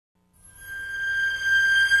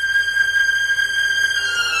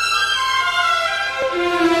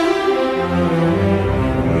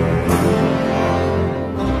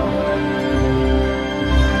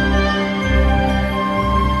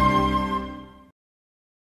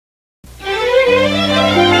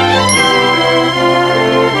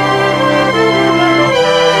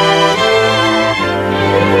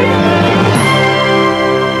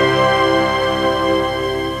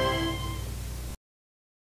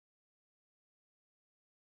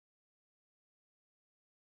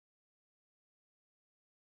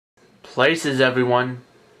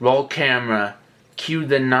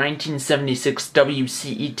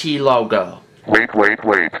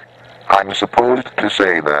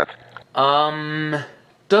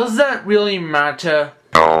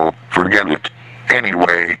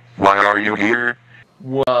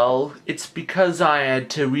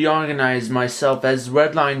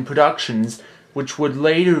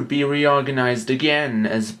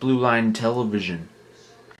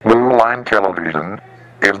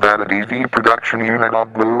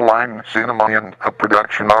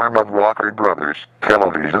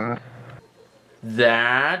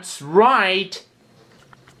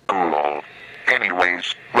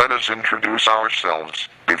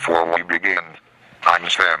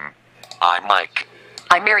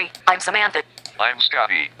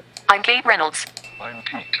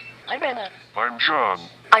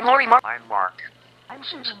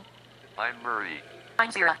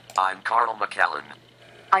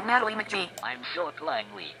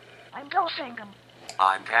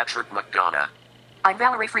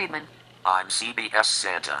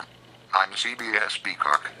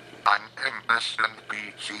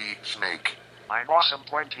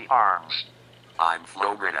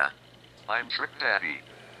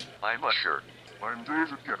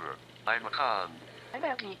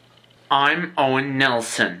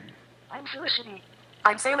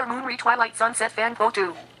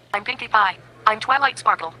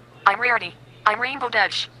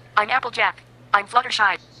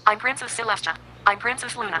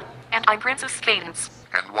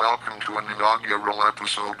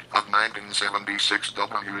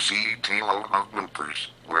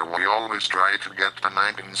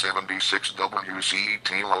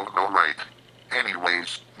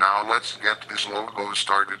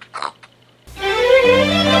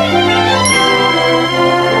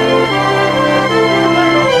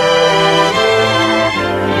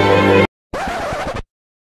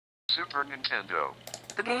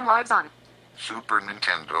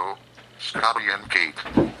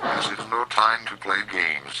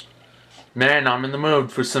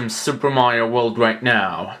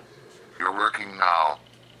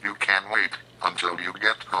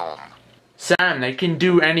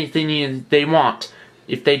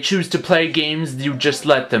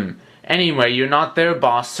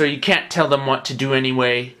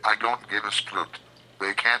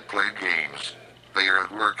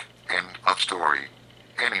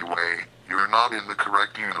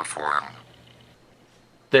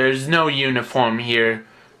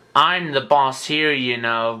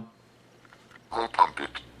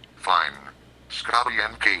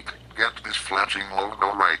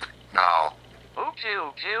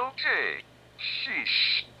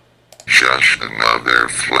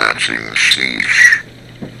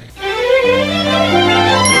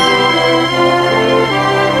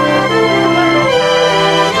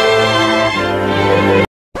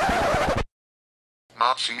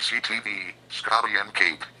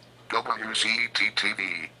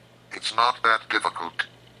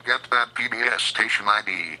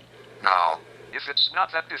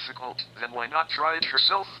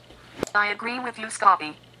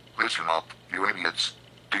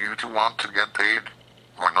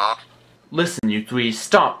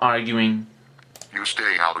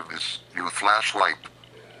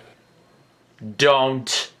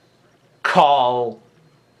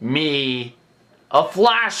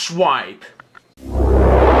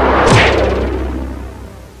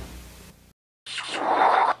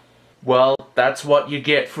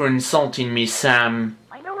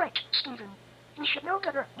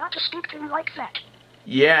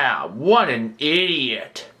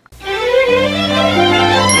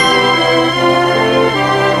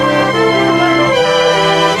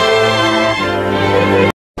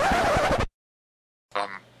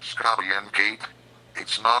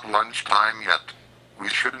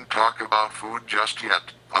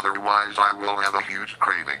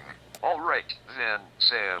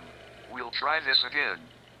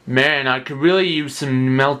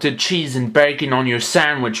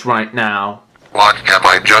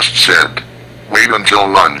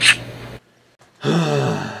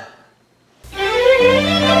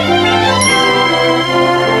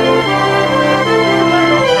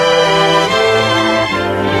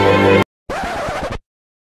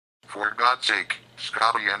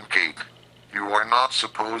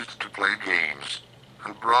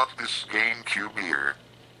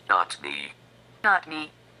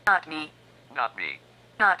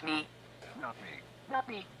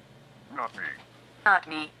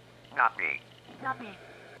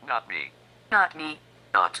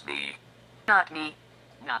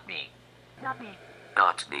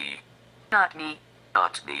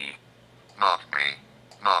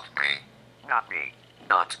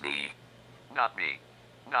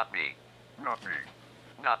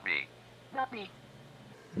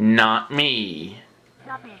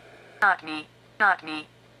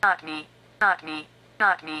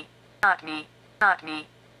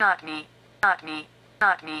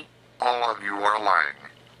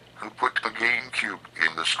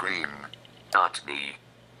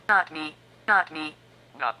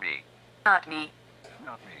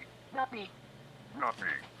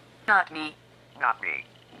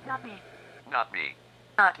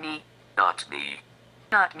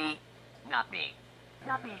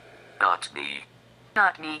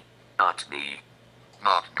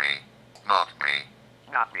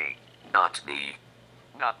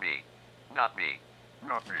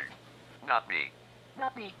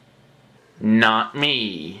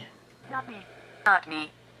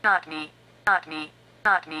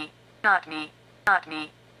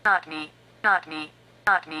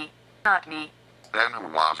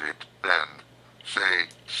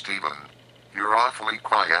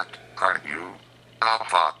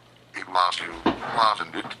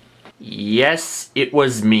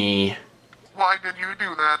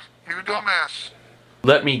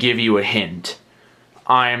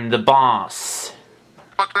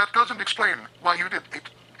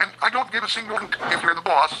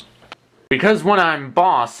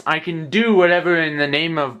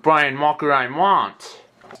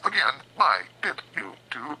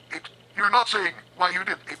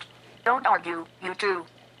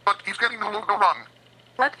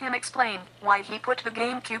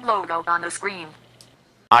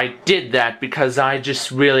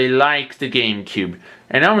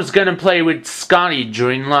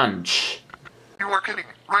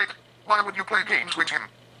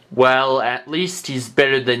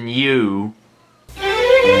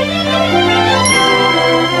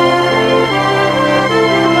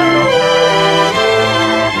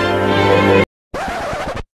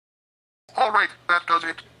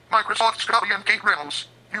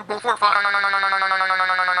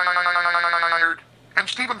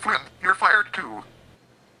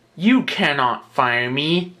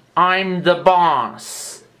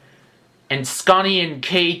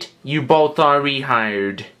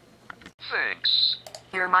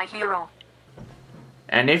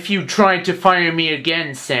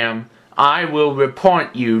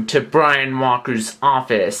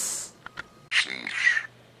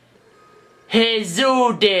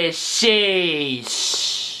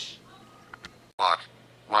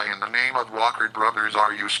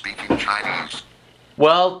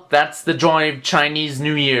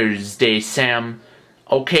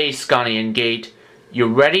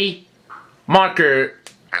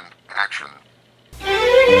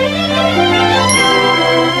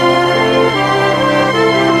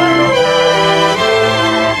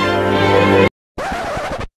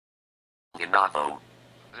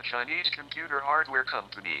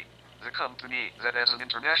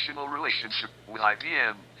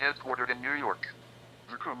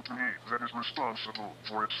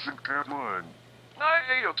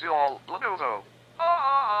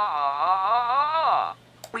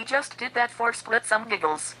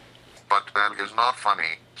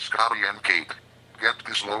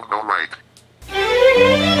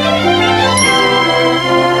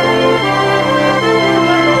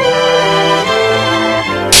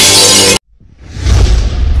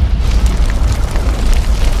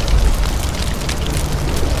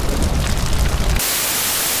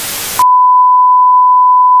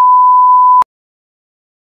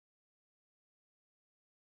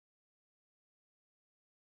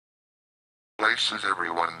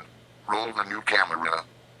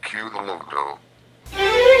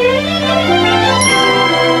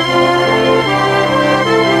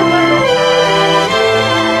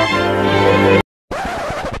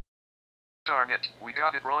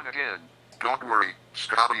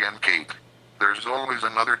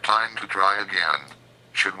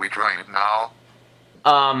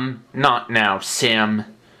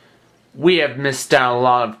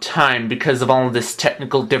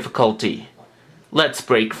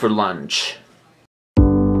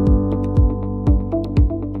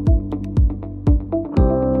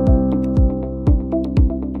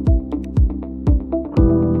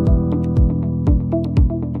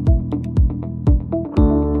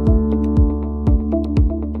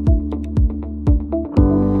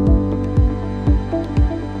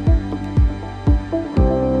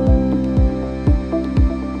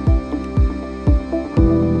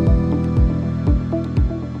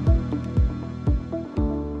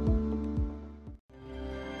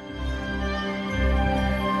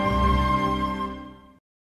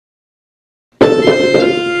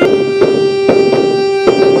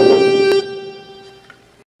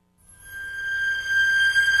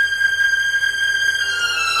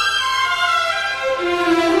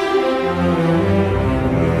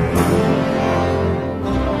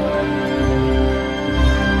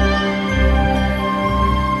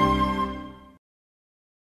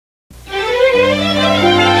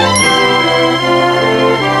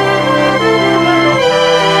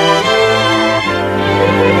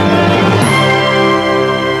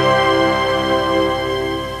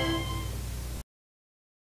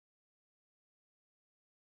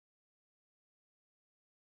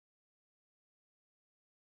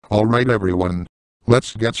Alright everyone.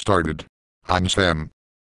 Let's get started. I'm Sam.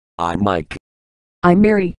 I'm Mike. I'm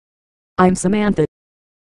Mary. I'm Samantha.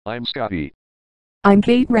 I'm Scotty. I'm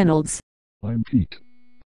Kate Reynolds. I'm Pete.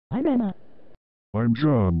 I'm Emma. I'm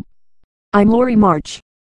John. I'm Lori March.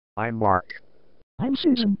 I'm Mark. I'm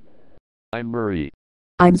Susan. I'm Murray.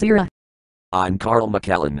 I'm Zira. I'm Carl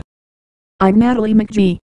McKellen. I'm Natalie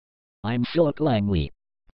McGee. I'm Philip Langley.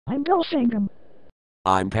 I'm Bill Sangham.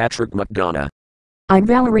 I'm Patrick McDonough. I'm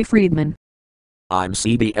Valerie Friedman. I'm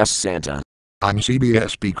CBS Santa. I'm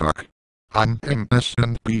CBS Peacock. I'm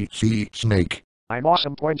MSNBC Snake. I'm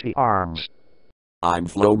Awesome Pointy Arms. I'm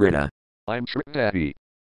Florida. I'm Trick Daddy.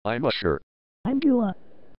 I'm Usher. I'm Dula.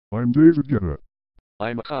 I'm David Guetta.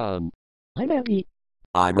 I'm Khan. I'm Abby.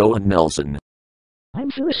 I'm Owen Nelson. I'm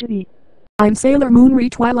Felicity. I'm Sailor Moon re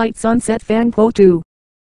Twilight Sunset Fan Quo 2.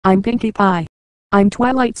 I'm Pinkie Pie. I'm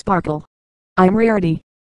Twilight Sparkle. I'm Rarity.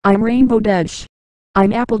 I'm Rainbow Dash.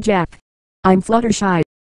 I'm Applejack. I'm Fluttershy.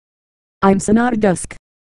 I'm Sonata Dusk.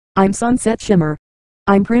 I'm Sunset Shimmer.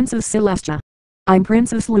 I'm Princess Celestia. I'm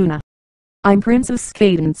Princess Luna. I'm Princess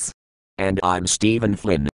Cadence. And I'm Stephen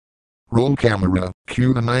Flynn. Roll camera,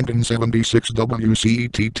 cue the 1976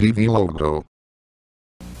 WCET TV logo.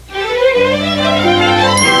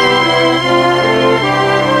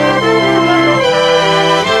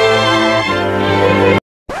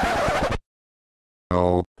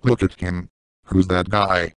 Oh, look at him. Who's that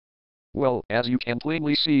guy? Well, as you can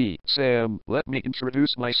plainly see, Sam, let me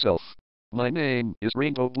introduce myself. My name is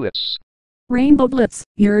Rainbow Blitz. Rainbow Blitz,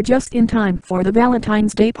 you're just in time for the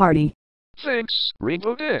Valentine's Day party. Thanks,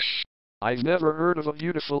 Rainbow Dish. I've never heard of a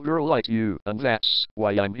beautiful girl like you, and that's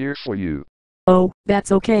why I'm here for you. Oh,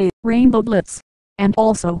 that's okay, Rainbow Blitz. And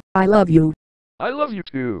also, I love you. I love you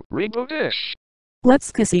too, Rainbow Dish.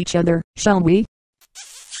 Let's kiss each other, shall we?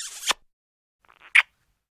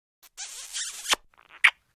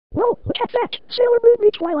 Whoa, look at that! Sailor Moon re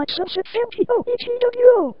Twilight Sunset Fan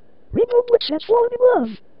Quo. Rainbow Blitz has fallen in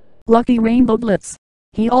love. Lucky Rainbow Blitz.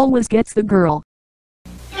 He always gets the girl.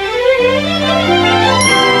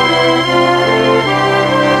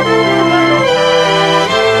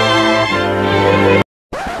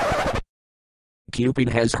 Cupid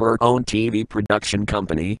has her own TV production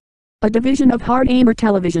company. A division of Hard Aimer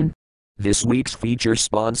Television. This week's feature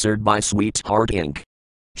sponsored by Sweetheart Inc.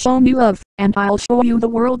 Show me love, and I'll show you the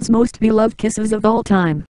world's most beloved kisses of all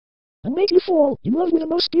time. And make you fall in love with the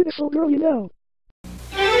most beautiful girl you know.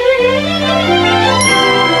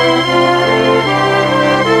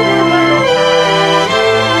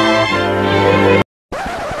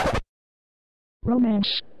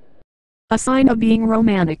 Romance. A sign of being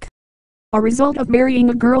romantic. A result of marrying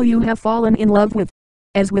a girl you have fallen in love with.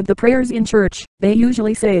 As with the prayers in church, they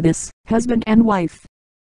usually say this, husband and wife.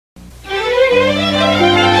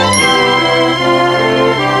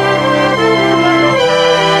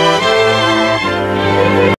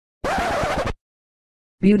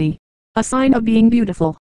 Beauty. A sign of being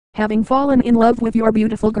beautiful. Having fallen in love with your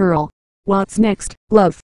beautiful girl. What's next,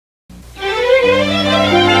 love?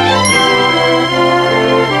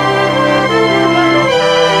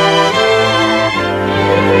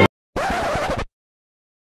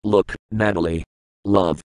 Look, Natalie.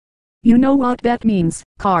 Love. You know what that means,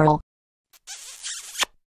 Carl.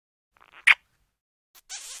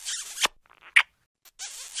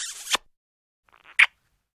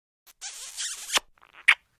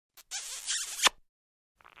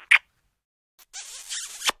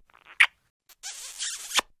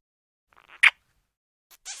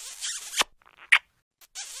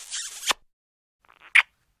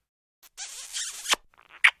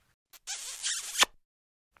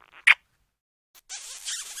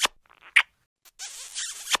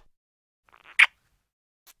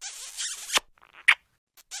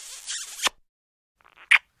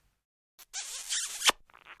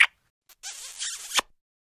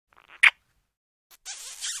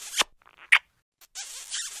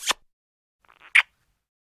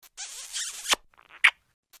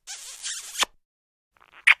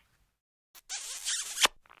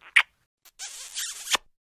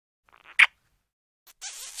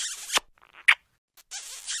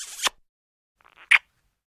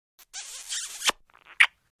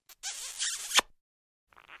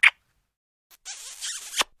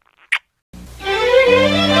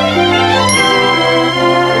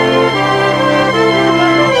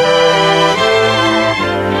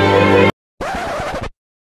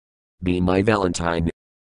 Be my Valentine.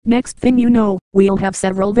 Next thing you know, we'll have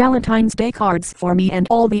several Valentine's Day cards for me and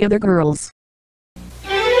all the other girls.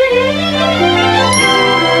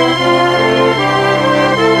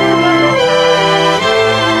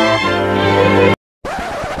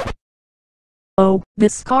 Oh,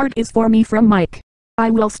 this card is for me from Mike. I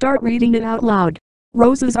will start reading it out loud.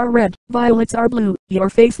 Roses are red, violets are blue, your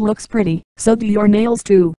face looks pretty, so do your nails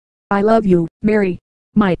too. I love you, Mary.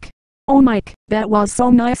 Mike. Oh Mike, that was so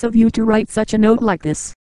nice of you to write such a note like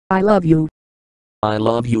this. I love you. I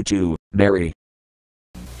love you too, Mary.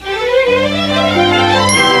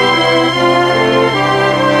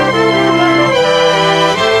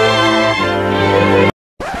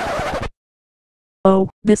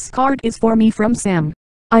 Oh, this card is for me from Sam.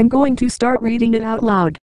 I'm going to start reading it out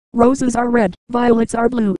loud. Roses are red, violets are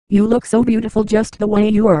blue, you look so beautiful just the way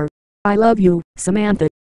you are. I love you, Samantha.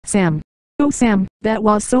 Sam. Oh Sam, that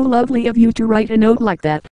was so lovely of you to write a note like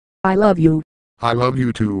that. I love you. I love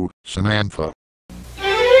you too, Samantha.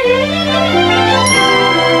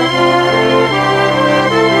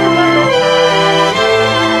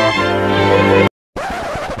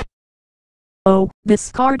 Oh,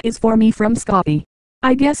 this card is for me from Scotty.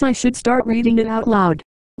 I guess I should start reading it out loud.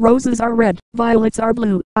 Roses are red, violets are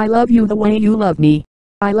blue, I love you the way you love me.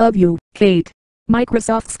 I love you, Kate.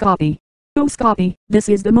 Microsoft Scotty. Oh Scotty, this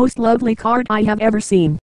is the most lovely card I have ever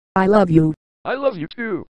seen. I love you. I love you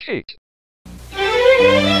too, Kate.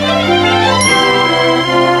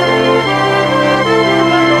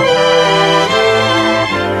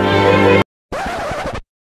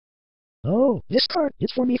 Oh, this card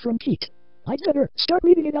is for me from Pete. I'd better start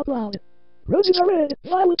reading it out loud. Roses are red,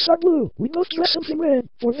 violets are blue, we both dress something red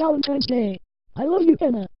for Valentine's Day. I love you,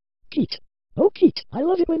 Emma. Pete. Oh Pete, I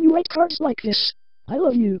love it when you write cards like this. I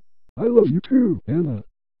love you. I love you too, Anna.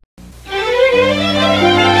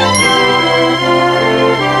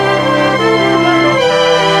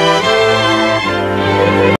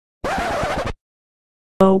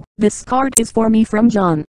 Oh, this card is for me from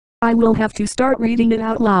John. I will have to start reading it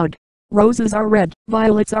out loud. Roses are red,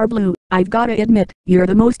 violets are blue, I've gotta admit, you're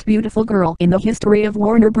the most beautiful girl in the history of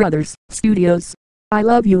Warner Brothers Studios. I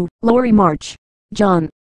love you, Lori March. John.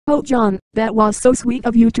 Oh John, that was so sweet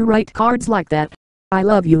of you to write cards like that. I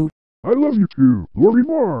love you. I love you too, Lori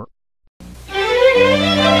Moore.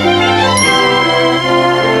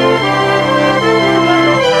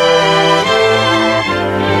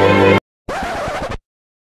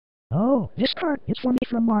 Oh, this card is for me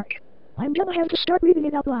from Mark. I'm gonna have to start reading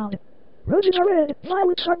it out loud. Roses are red,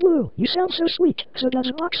 violets are blue, you sound so sweet, so does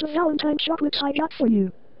a box of Valentine chocolates I got for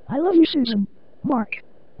you. I love you, Susan. Mark.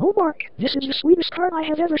 Oh Mark, this is the sweetest card I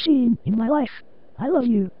have ever seen in my life. I love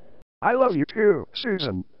you. I love you too,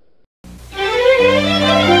 Susan.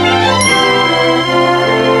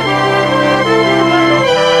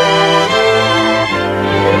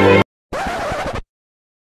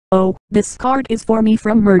 Oh, this card is for me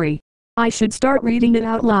from Murray. I should start reading it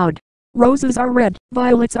out loud. Roses are red,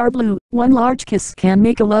 violets are blue, one large kiss can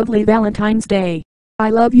make a lovely Valentine's Day. I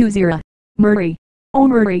love you, Zira. Murray. Oh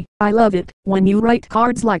Murray, I love it when you write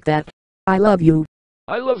cards like that. I love you.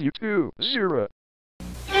 I love you too, Zira.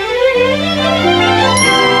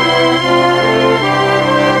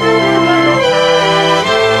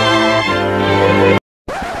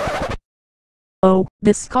 Oh,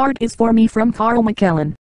 this card is for me from Carl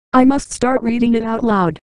McKellen. I must start reading it out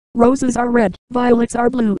loud. Roses are red, violets are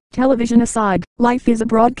blue, television aside, life is a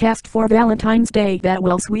broadcast for Valentine's Day that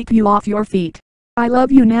will sweep you off your feet. I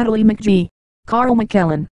love you, Natalie McGee. Carl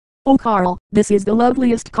McKellen. Oh Carl, this is the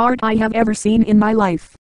loveliest card I have ever seen in my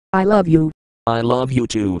life. I love you. I love you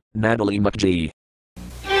too, Natalie McGee.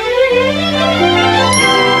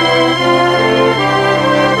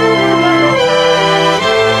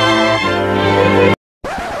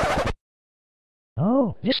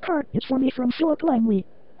 Oh, this card is for me from Philip Langley.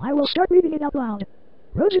 I will start reading it out loud.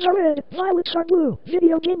 Roses are red, violets are blue,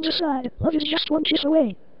 video games aside, love is just one kiss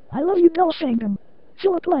away. I love you, Bella Fangam.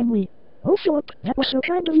 Philip Langley. Oh Philip, that was so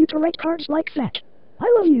kind of you to write cards like that.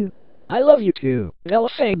 I love you. I love you too, Bella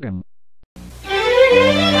Fangam.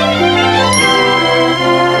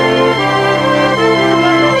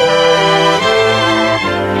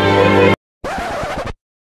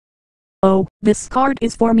 Oh, this card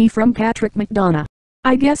is for me from Patrick McDonough.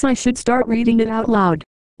 I guess I should start reading it out loud.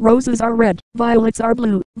 Roses are red, violets are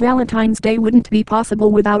blue, Valentine's Day wouldn't be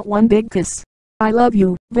possible without one big kiss. I love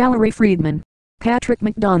you, Valerie Friedman. Patrick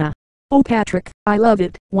McDonough. Oh Patrick, I love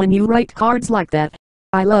it when you write cards like that.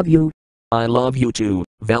 I love you. I love you too,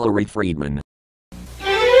 Valerie Friedman.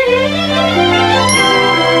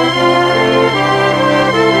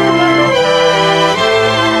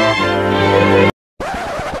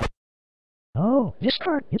 Oh, this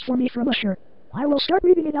card is for me from Usher. I will start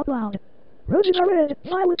reading it out loud. Roses are red,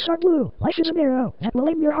 violets are blue, life is an arrow that will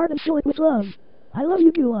aim your heart and fill it with love. I love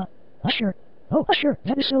you, Beulah. Usher. Oh Usher,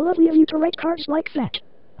 that is so lovely of you to write cards like that.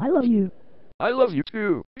 I love you. I love you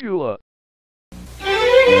too, Beulah.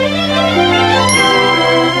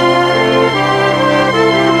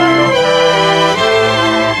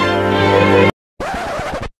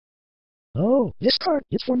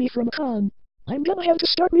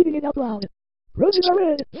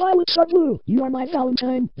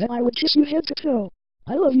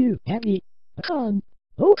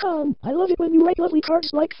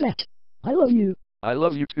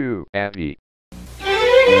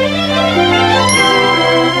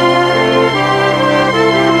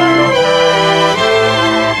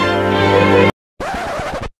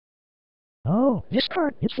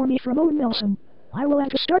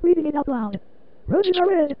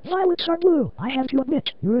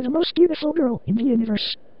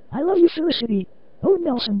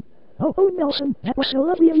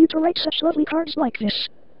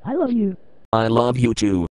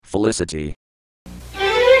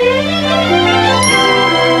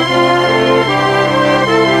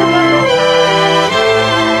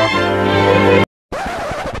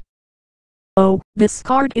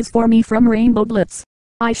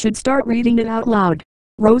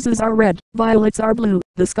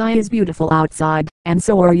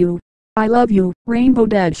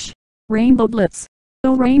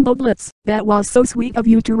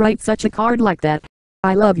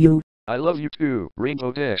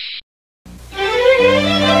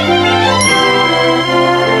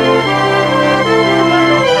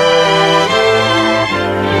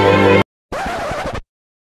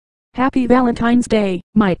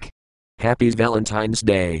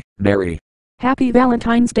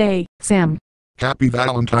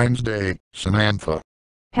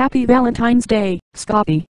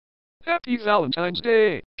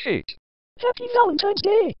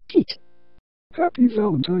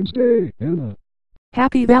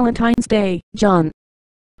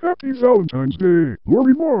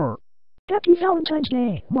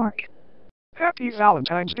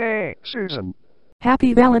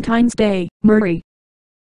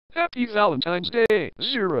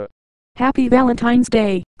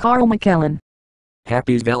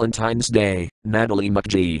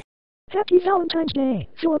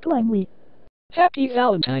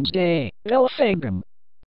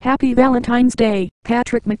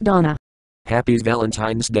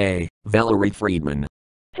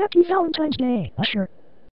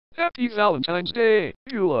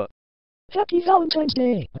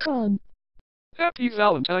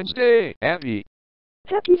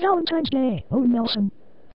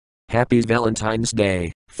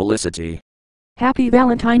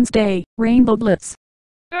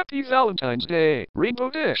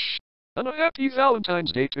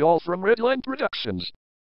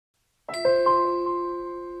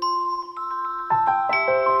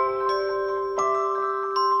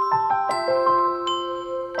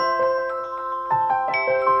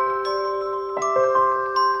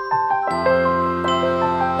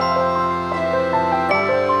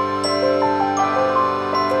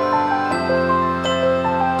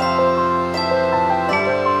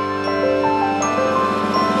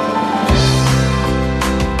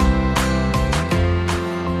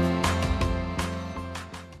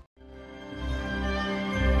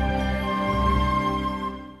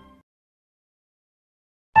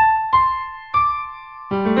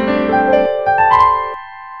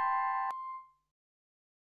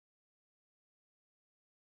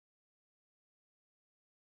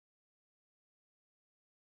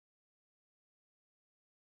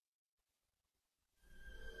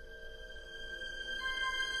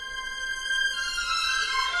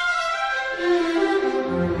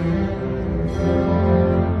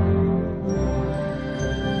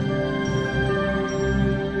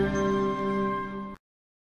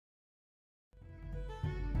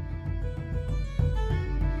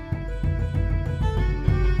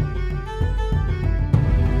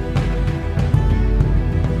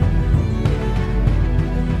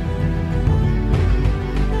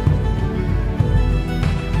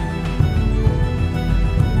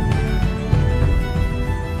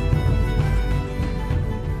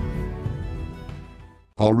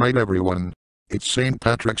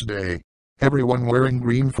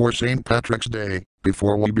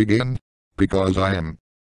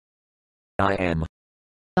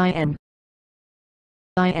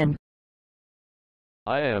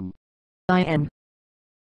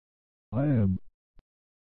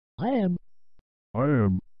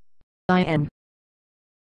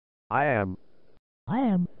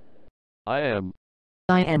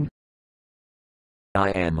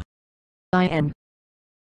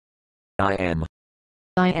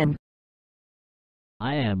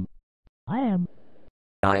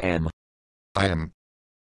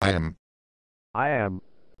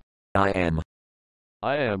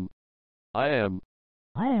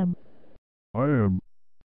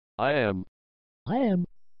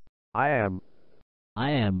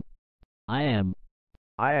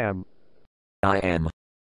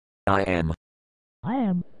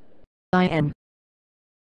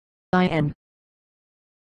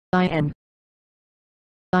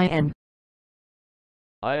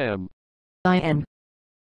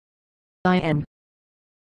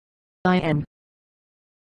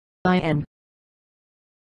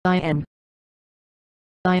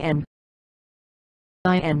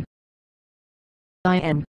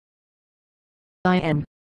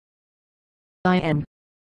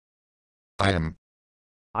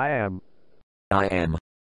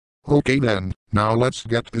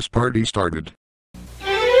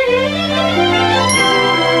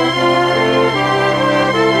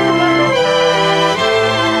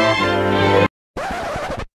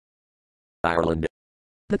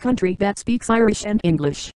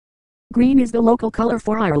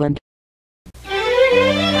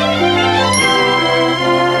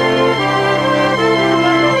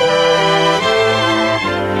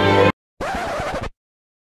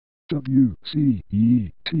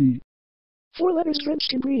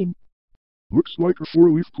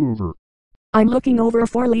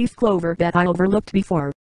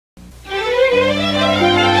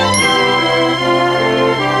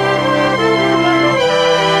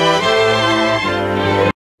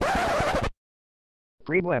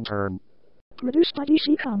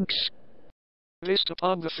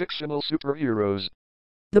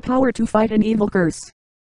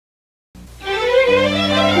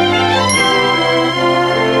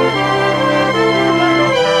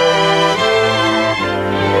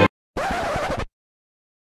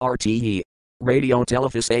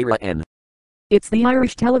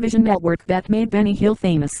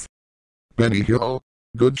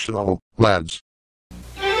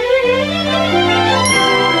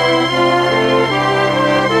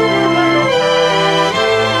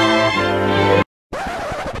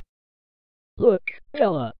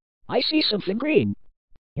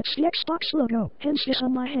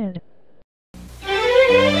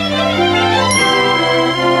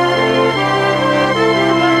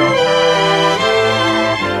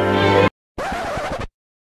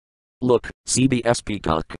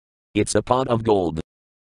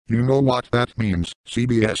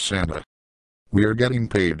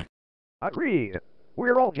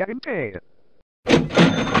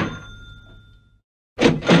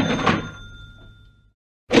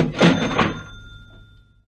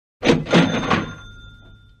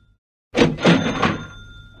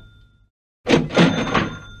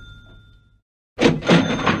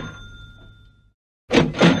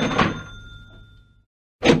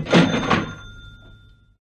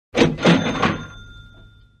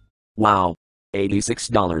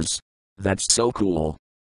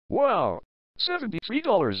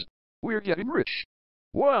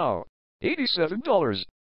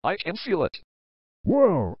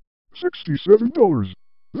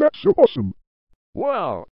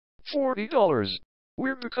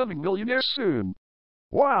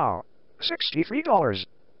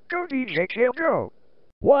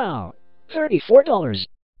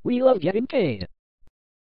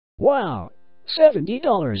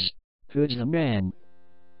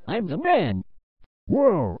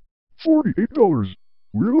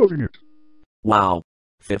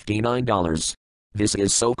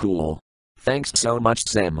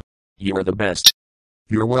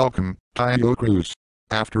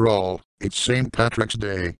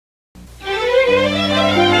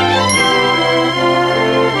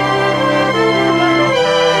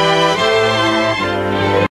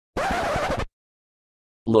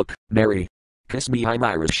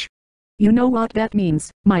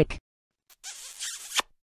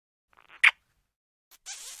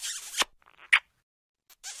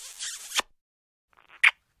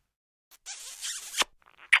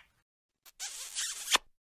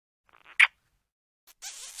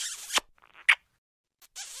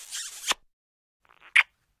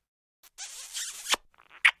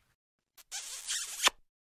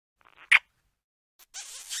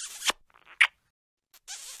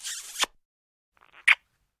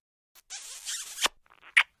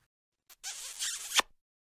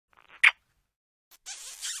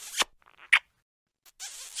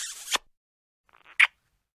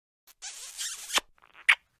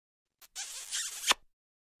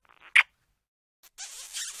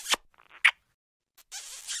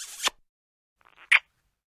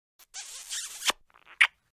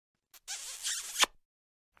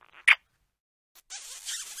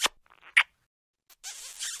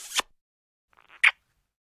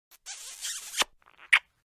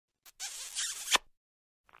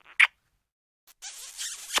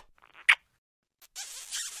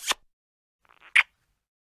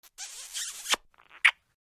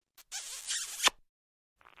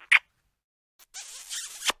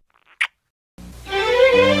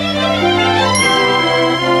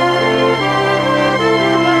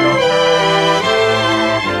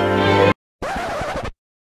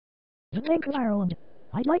 Bank of Ireland.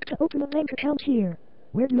 I'd like to open a bank account here.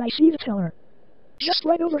 Where do I see the teller? Just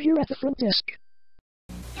right over here at the front desk.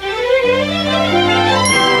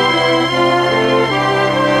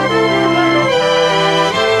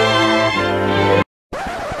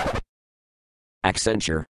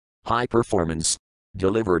 Accenture. High performance.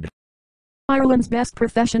 Delivered. Ireland's best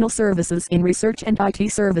professional services in research and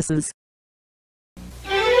IT services.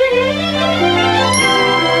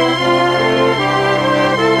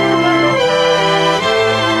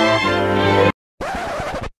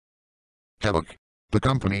 Quebec, the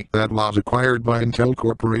company that was acquired by Intel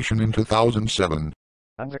Corporation in 2007.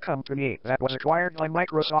 And the company that was acquired by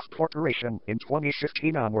Microsoft Corporation in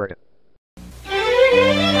 2015 onward.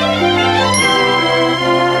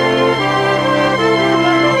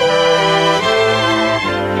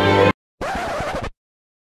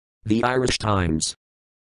 The Irish Times.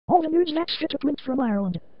 All the news that's fit to print from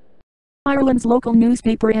Ireland. Ireland's local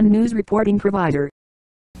newspaper and news reporting provider.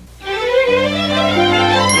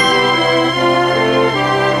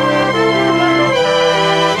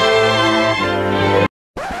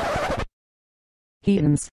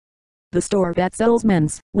 Heaton's. The store that sells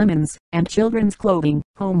men's, women's, and children's clothing,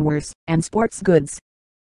 homewares, and sports goods.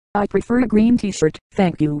 I prefer a green t-shirt,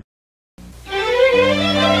 thank you.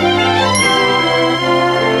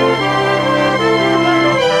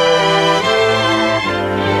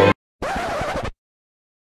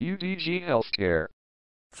 UDG Healthcare.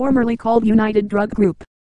 Formerly called United Drug Group.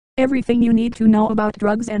 Everything you need to know about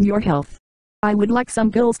drugs and your health. I would like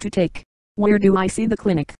some pills to take. Where do I see the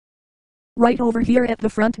clinic? Right over here at the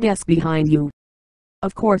front desk behind you.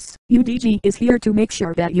 Of course, UDG is here to make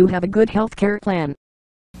sure that you have a good healthcare plan.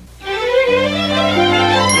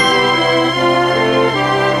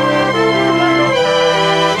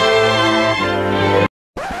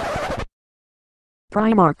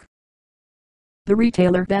 Primark. The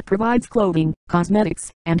retailer that provides clothing, cosmetics,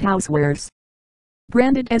 and housewares.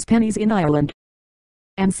 Branded as pennies in Ireland.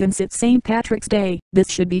 And since it's St. Patrick's Day, this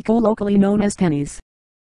should be colloquially known as pennies.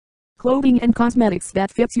 Clothing and cosmetics that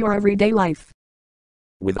fits your everyday life.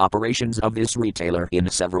 With operations of this retailer in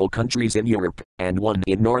several countries in Europe, and one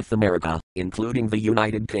in North America, including the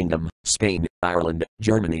United Kingdom, Spain, Ireland,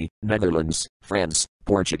 Germany, Netherlands, France,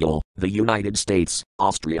 Portugal, the United States,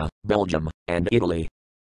 Austria, Belgium, and Italy.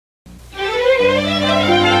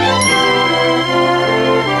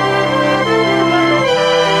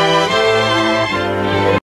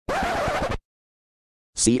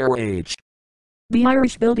 COH. The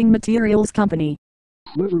Irish Building Materials Company.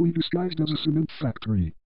 Cleverly disguised as a cement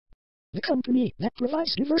factory. The company that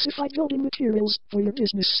provides diversified building materials for your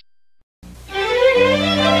business.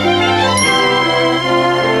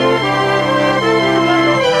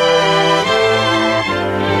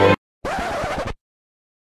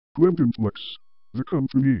 Flex, the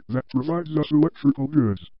company that provides us electrical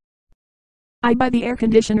goods. I buy the air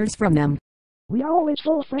conditioners from them. We are always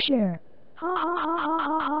full of fresh air. Ha ha ha ha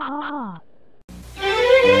ha ha ha ha.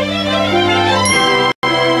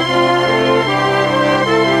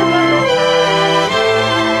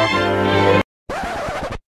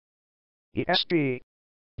 ESP.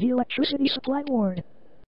 The Electricity Supply Board.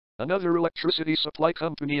 Another electricity supply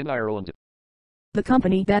company in Ireland. The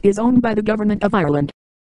company that is owned by the government of Ireland.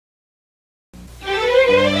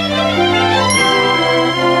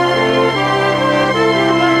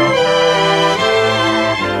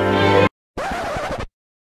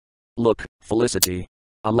 Look, Felicity.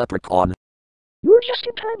 A leprechaun. You're just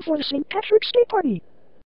in time for the St. Patrick's Day party.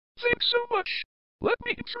 Thanks so much. Let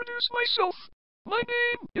me introduce myself. My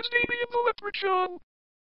name is Damien the Leprechaun.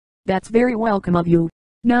 That's very welcome of you.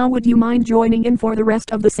 Now would you mind joining in for the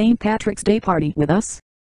rest of the St. Patrick's Day party with us?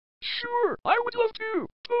 Sure, I would love to.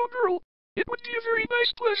 Oh girl, it would be a very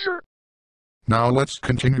nice pleasure. Now let's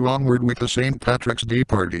continue onward with the St. Patrick's Day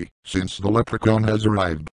party, since the leprechaun has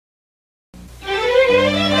arrived.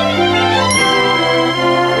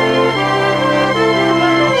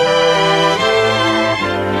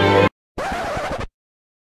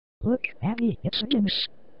 Look, Abby, it's a Guinness.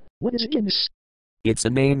 What is a Guinness? It's a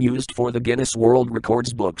name used for the Guinness World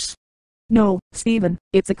Records books. No, Stephen,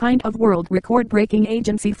 it's a kind of world record-breaking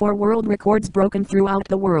agency for world records broken throughout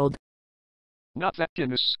the world. Not that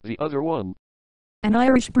Guinness, the other one. An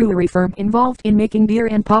Irish brewery firm involved in making beer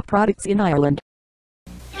and pop products in Ireland.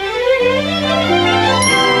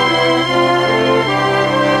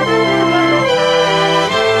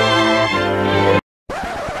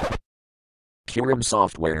 Curum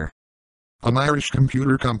Software. An Irish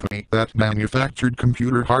computer company that manufactured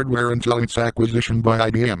computer hardware until its acquisition by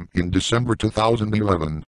IBM in December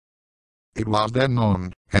 2011. It was then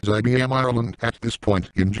known as IBM Ireland at this point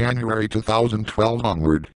in January 2012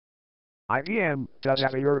 onward. IBM does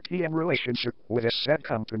have a European relationship with a said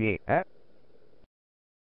company, eh?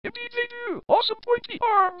 Indeed they do. Awesome pointy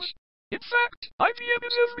arms. In fact, IBM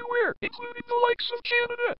is everywhere, including the likes of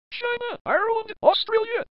Canada, China, Ireland,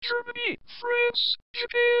 Australia, Germany, France,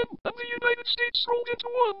 Japan, and the United States rolled into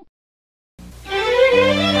one.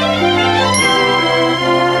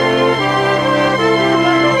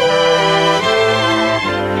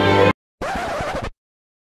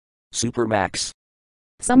 Supermax.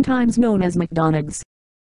 Sometimes known as McDonald's.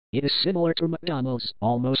 It is similar to McDonald's,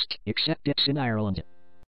 almost, except it's in Ireland.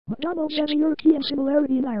 McDonald's has a European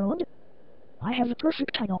similarity in Ireland. I have the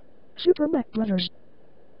perfect title. Super Mac Brothers.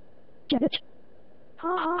 Get it?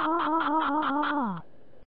 Ha ha ha ha ha ha ha ha.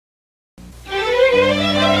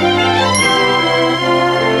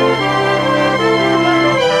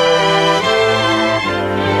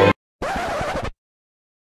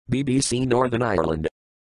 BBC Northern Ireland.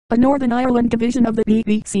 A Northern Ireland division of the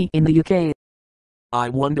BBC in the UK.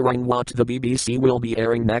 I'm wondering what the BBC will be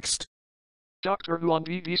airing next. Doctor Who on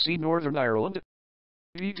BBC Northern Ireland.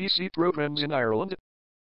 BBC programs in Ireland.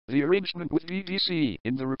 The arrangement with BBC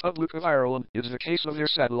in the Republic of Ireland is the case of their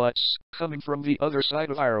satellites coming from the other side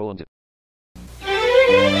of Ireland.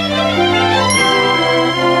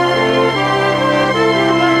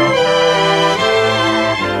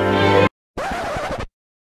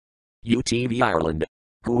 UTV Ireland.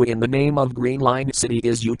 Who in the name of Green Line City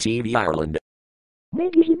is UTV Ireland?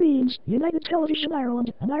 Maybe he means United Television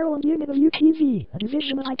Ireland, an Ireland unit of UTV, a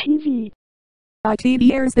division of ITV.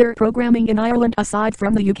 ITV airs their programming in Ireland aside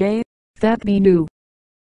from the UK? That be new.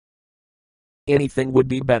 Anything would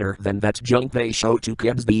be better than that junk they show to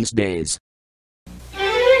kids these days.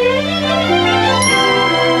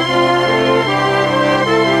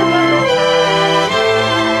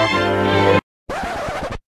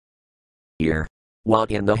 Ear.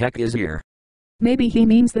 What in the heck is Ear? Maybe he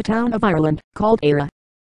means the town of Ireland, called Éire.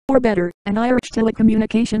 Or better, an Irish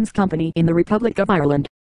telecommunications company in the Republic of Ireland.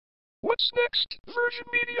 What's next, Virgin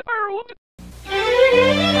Media Ireland?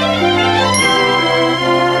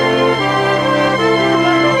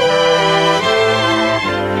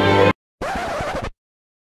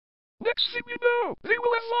 Next thing you know, they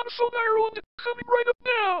will have Vodafone Ireland coming right up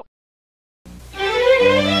now.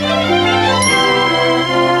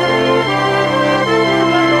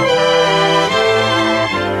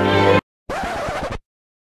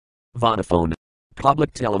 Vodafone.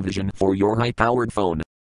 Public television for your high-powered phone.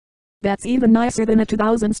 That's even nicer than a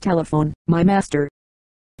 2000s telephone, my master.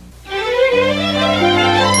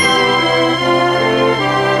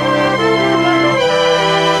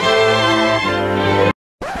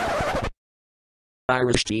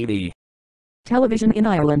 Irish TV. Television in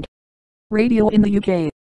Ireland. Radio in the UK.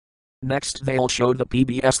 Next they'll show the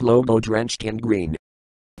PBS logo drenched in green.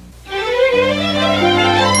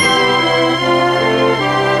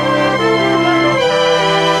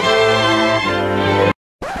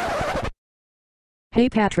 Hey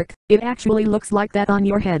Patrick, it actually looks like that on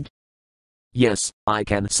your head. Yes, I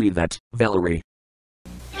can see that, Valerie.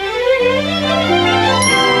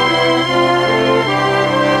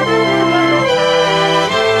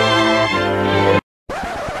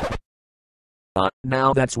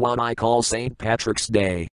 Now that's what I call St. Patrick's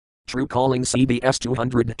Day. True calling CBS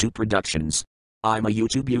 202 Productions. I'm a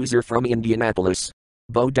YouTube user from Indianapolis.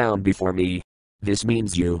 Bow down before me. This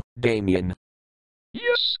means you, Damien.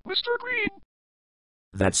 Yes, Mr. Green.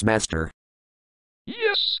 That's Master.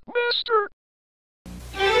 Yes, Master.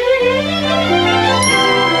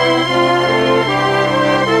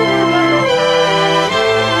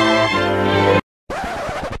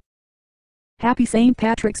 Happy St.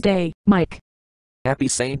 Patrick's Day, Mike. Happy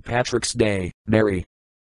St. Patrick's Day, Mary.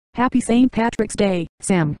 Happy St. Patrick's Day,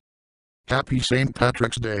 Sam. Happy St.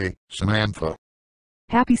 Patrick's Day, Samantha.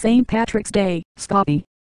 Happy St. Patrick's Day, Scotty.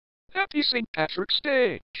 Happy St. Patrick's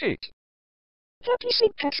Day, Kate. Happy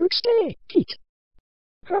St. Patrick's Day, Pete.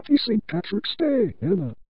 Happy St. Patrick's Day,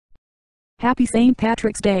 Anna. Happy St.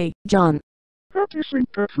 Patrick's Day, John. Happy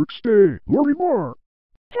St. Patrick's Day, Lori Moore.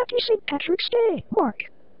 Happy St. Patrick's Day, Mark.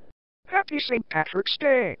 Happy St. Patrick's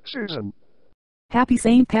Day, Susan. Happy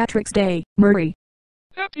St. Patrick's Day, Murray.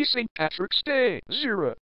 Happy St. Patrick's Day,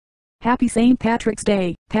 Zira. Happy St. Patrick's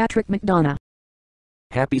Day, Patrick McDonough.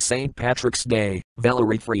 Happy St. Patrick's Day,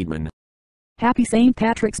 Valerie Friedman. Happy St.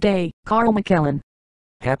 Patrick's Day, Carl McKellen.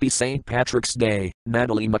 Happy St. Patrick's Day,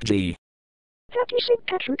 Natalie McGee. Happy St.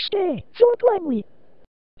 Patrick's Day, Philip Langley.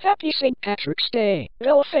 Happy St. Patrick's Day,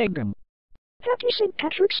 Bella Fagan. Happy St.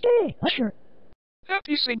 Patrick's Day, Usher.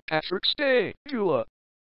 Happy St. Patrick's Day, Beulah.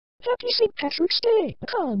 Happy St. Patrick's Day,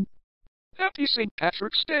 Macon. Happy St.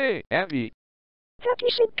 Patrick's Day, Abby. Happy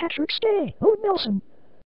St. Patrick's Day, Owen Nelson.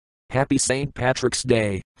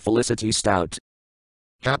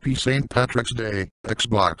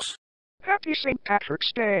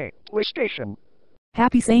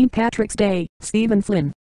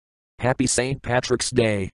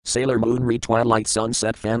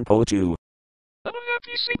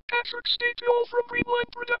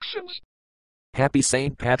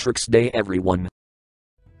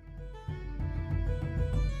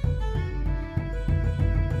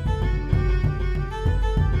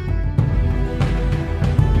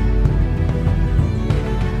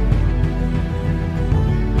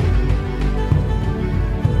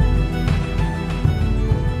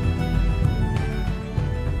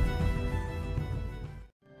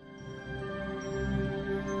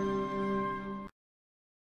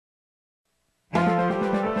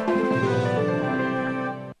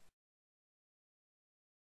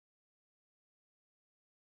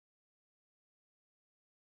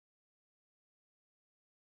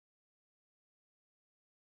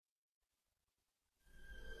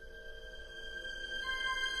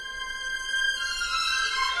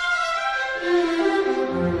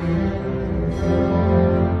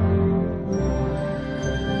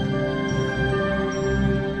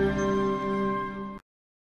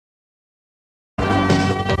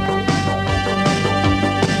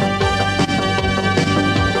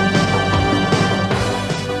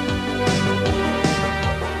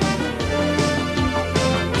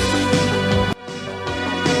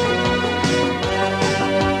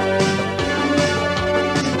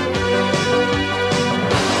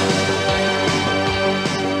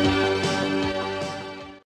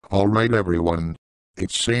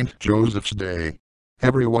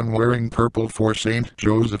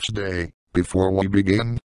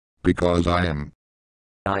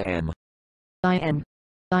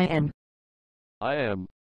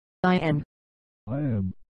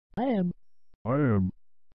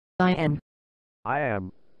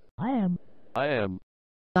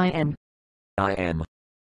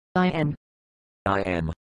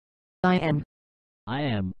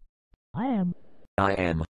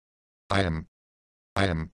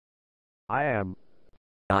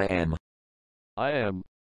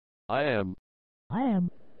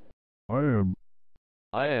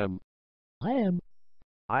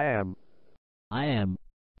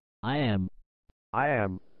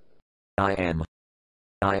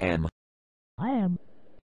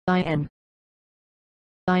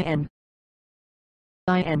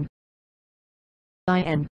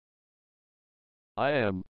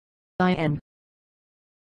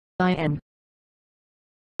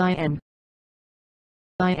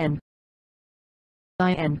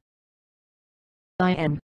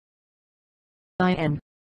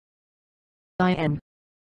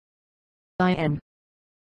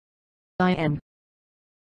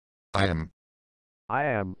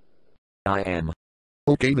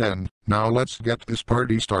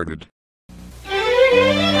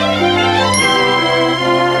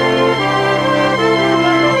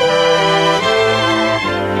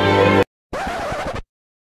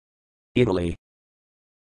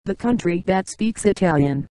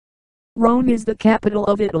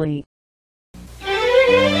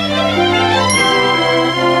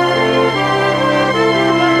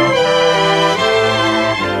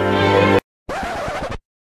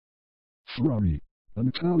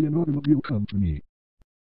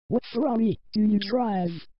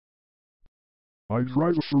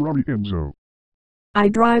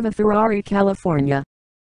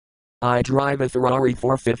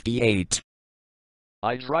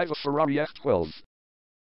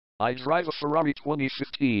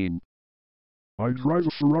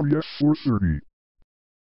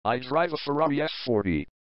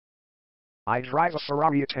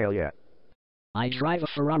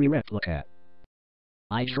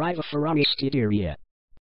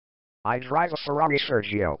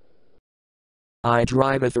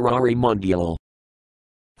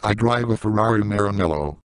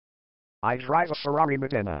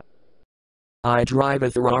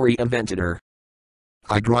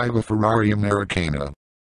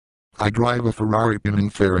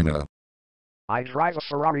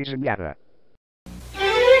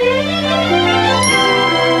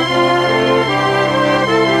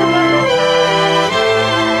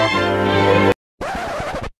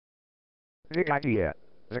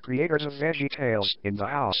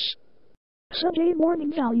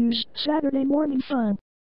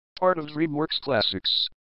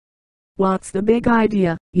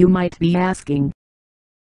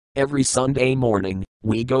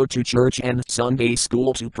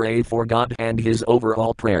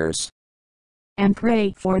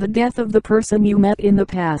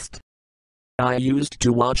 I used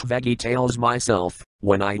to watch Veggie Tales myself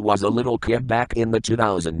when I was a little kid back in the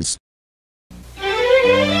 2000s.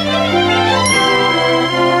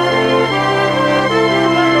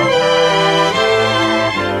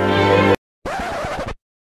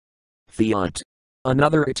 Fiat.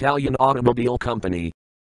 Another Italian automobile company.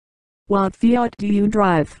 What Fiat do you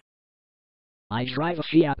drive? I drive a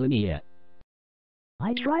Fiat Linea.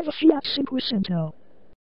 I drive a Fiat Cinquecento.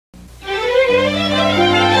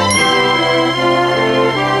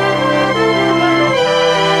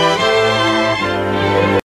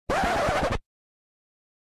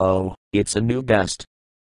 Oh, it's a new guest.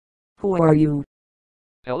 Who are you?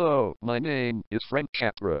 Hello, my name is Frank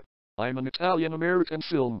Capra. I'm an Italian-American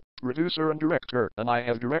film producer and director, and I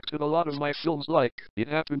have directed a lot of my films like It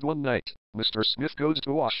Happened One Night, Mr. Smith Goes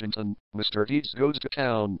to Washington, Mr. Deeds Goes to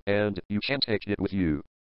Town, and You Can't Take It With You.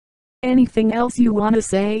 Anything else you wanna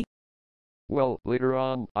say? Well, later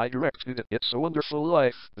on, I directed It's a Wonderful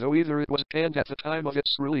Life, though either it was panned at the time of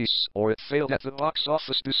its release, or it failed at the box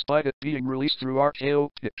office despite it being released through RKO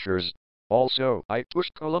Pictures. Also, I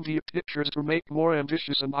pushed Columbia Pictures to make more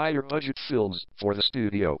ambitious and higher budget films for the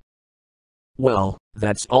studio. Well,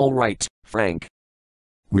 that's all right, Frank.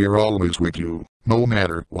 We're always with you, no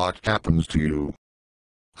matter what happens to you.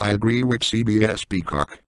 I agree with CBS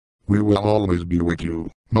Peacock. We will always be with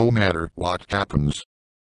you, no matter what happens.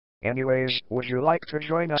 Anyways, would you like to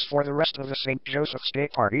join us for the rest of the St. Joseph's Day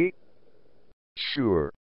party?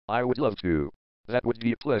 Sure. I would love to. That would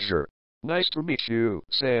be a pleasure. Nice to meet you,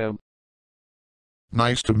 Sam.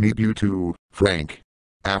 Nice to meet you too, Frank.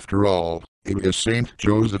 After all, it is St.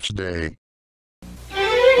 Joseph's Day.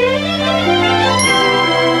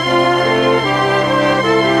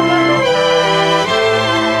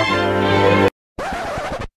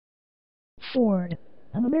 Ford,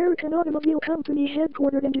 an American automobile company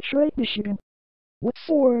headquartered in Detroit, Michigan. What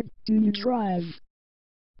Ford do you drive?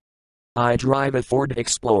 I drive a Ford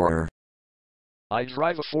Explorer. I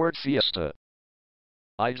drive a Ford Fiesta.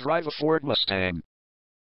 I drive a Ford Mustang.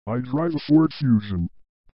 I drive a Ford Fusion.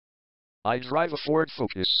 I drive a Ford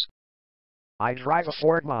Focus. I drive a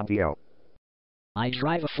Ford Mondeo. I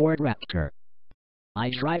drive a Ford Raptor.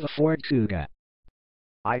 I drive a Ford Kuga.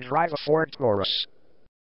 I drive a Ford Taurus.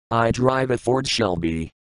 I drive a Ford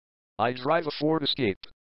Shelby. I drive a Ford Escape.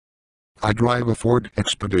 I drive a Ford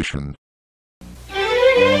Expedition.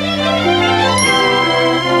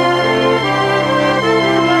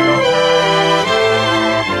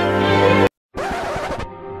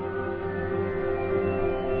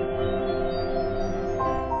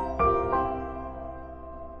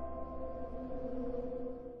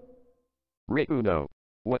 Ray Uno.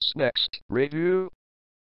 What's next, Review?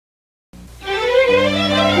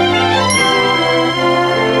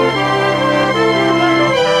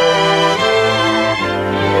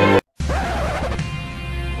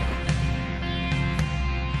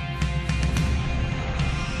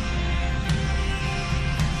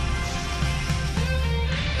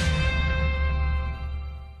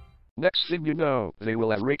 Next thing you know, they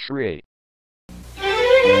will have Rich Ray.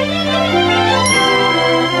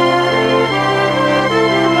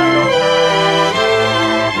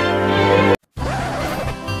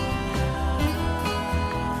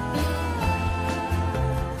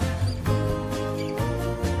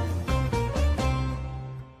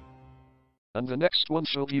 And the next one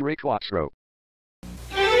shall be Ray Quattro.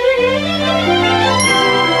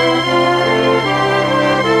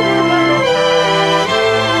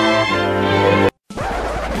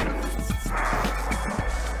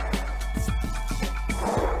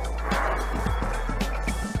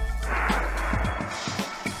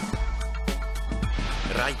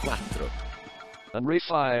 Rai 4. And Ray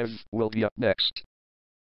 5 will be up next.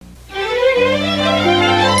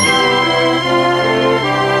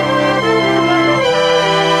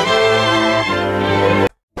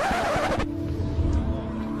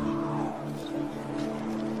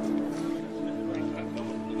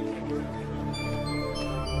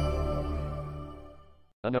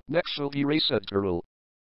 And up next will be Ray Central.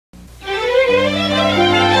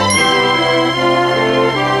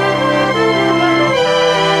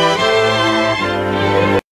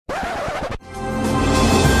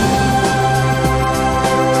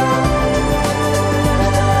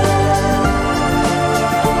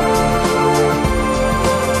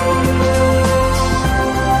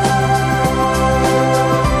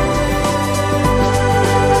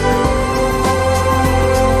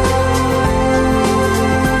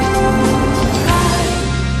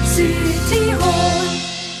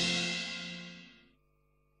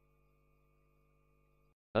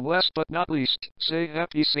 And last but not least, say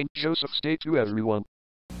Happy St. Joseph's Day to everyone.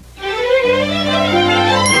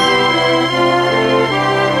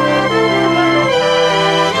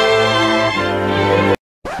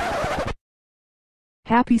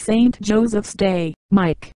 Happy St. Joseph's Day,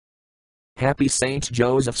 Mike. Happy St.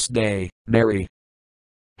 Joseph's Day, Mary.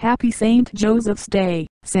 Happy St. Joseph's Day,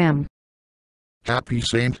 Sam. Happy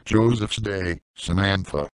St. Joseph's Day,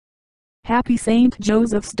 Samantha. Happy St.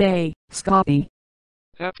 Joseph's Day, Scotty.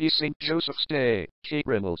 Happy St. Joseph's Day, Kate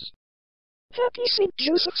Reynolds. Happy St.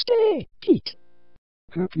 Joseph's Day, Pete.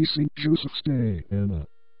 Happy St. Joseph's Day, Anna.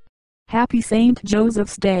 Happy St.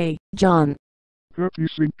 Joseph's Day, John. Happy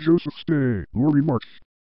St. Joseph's Day, Lori March.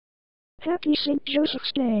 Happy St.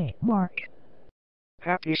 Joseph's Day, Mark.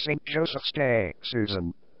 Happy St. Joseph's Day,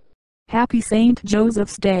 Susan. Happy St.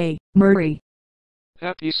 Joseph's Day, Murray.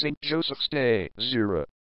 Happy St. Joseph's Day, Zira.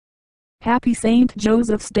 Happy St.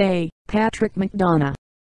 Joseph's Day, Patrick McDonough.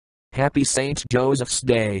 Happy St. Joseph's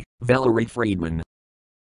Day, Valerie Friedman.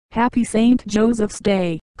 Happy St. Joseph's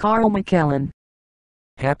Day, Carl McKellen.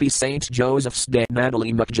 Happy St. Joseph's Day,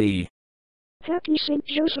 Natalie McGee. Happy St.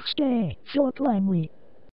 Joseph's Day, Philip Langley.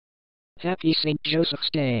 Happy St. Joseph's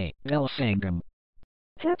Day, Bella Fangam.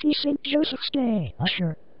 Happy St. Joseph's Day,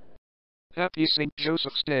 Usher. Happy St.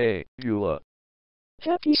 Joseph's Day, Beulah.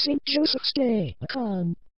 Happy St. Joseph's Day,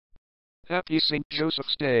 Lacan. Happy St.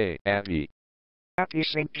 Joseph's Day, Abby. Happy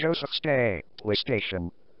St. Joseph's Day,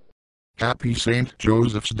 PlayStation. Happy St.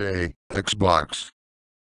 Joseph's Day, Xbox.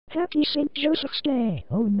 Happy St. Joseph's Day,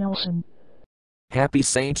 Owen Nelson. Happy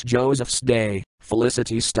St. Joseph's Day,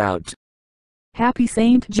 Felicity Stout. Happy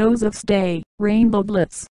St. Joseph's Day, Rainbow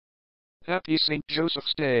Blitz. Happy St.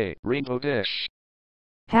 Joseph's Day, Rainbow Dash.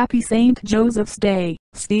 Happy St. Joseph's Day,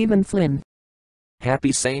 Stephen Flynn.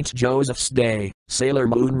 Happy St. Joseph's Day, Sailor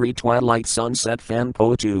Moon Re Twilight Sunset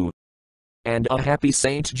Fanpo 2. And a happy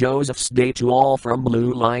St. Joseph's Day to all from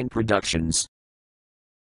Blue Line Productions.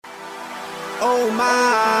 Oh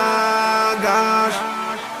my gosh.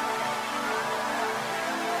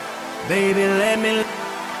 Baby, let me.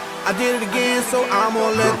 I did it again, so I'm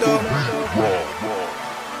gonna let the.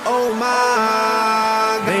 Oh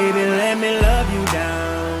my. Baby, let me love you